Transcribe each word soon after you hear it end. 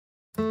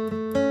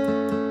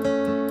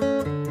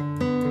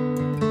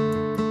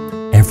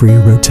Every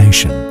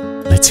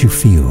rotation lets you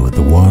feel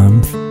the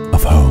warmth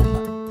of home.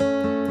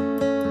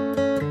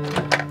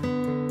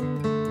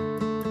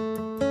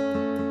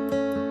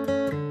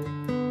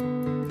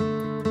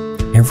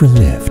 Every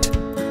lift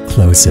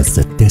closes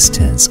the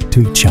distance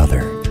to each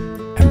other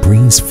and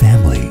brings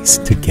families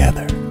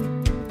together.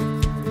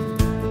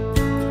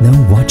 Know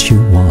what you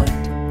want.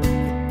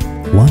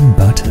 One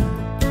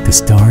button to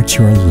start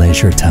your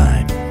leisure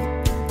time.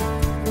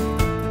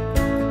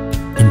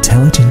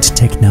 Intelligent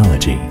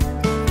technology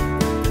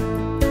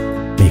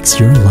makes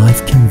your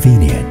life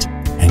convenient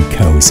and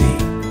cozy.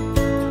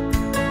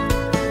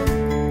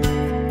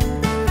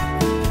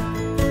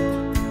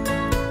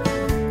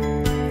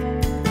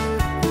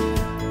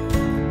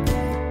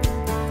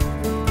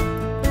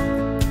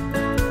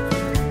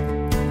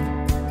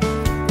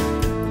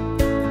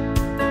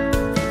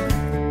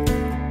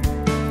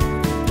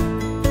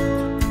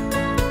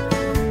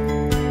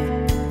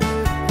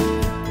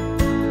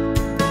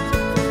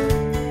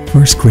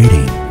 First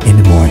greeting in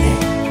the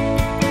morning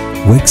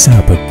wakes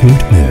up a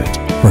good mood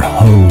for a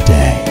whole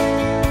day.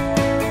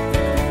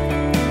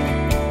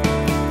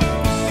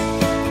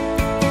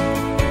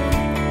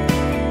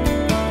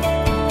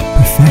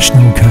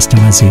 Professional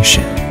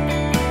customization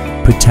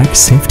protects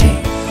safety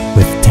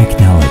with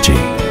technology.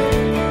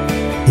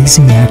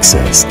 Easy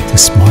access to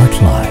smart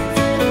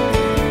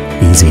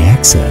life. Easy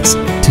access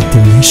to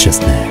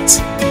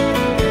deliciousness.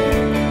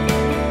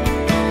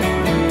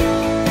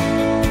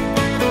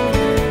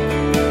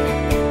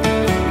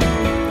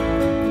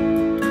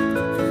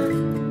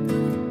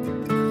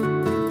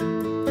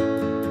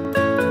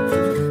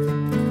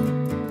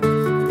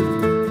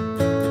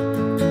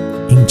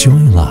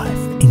 Enjoy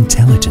life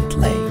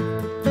intelligently,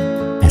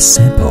 as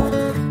simple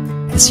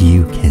as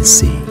you can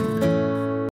see.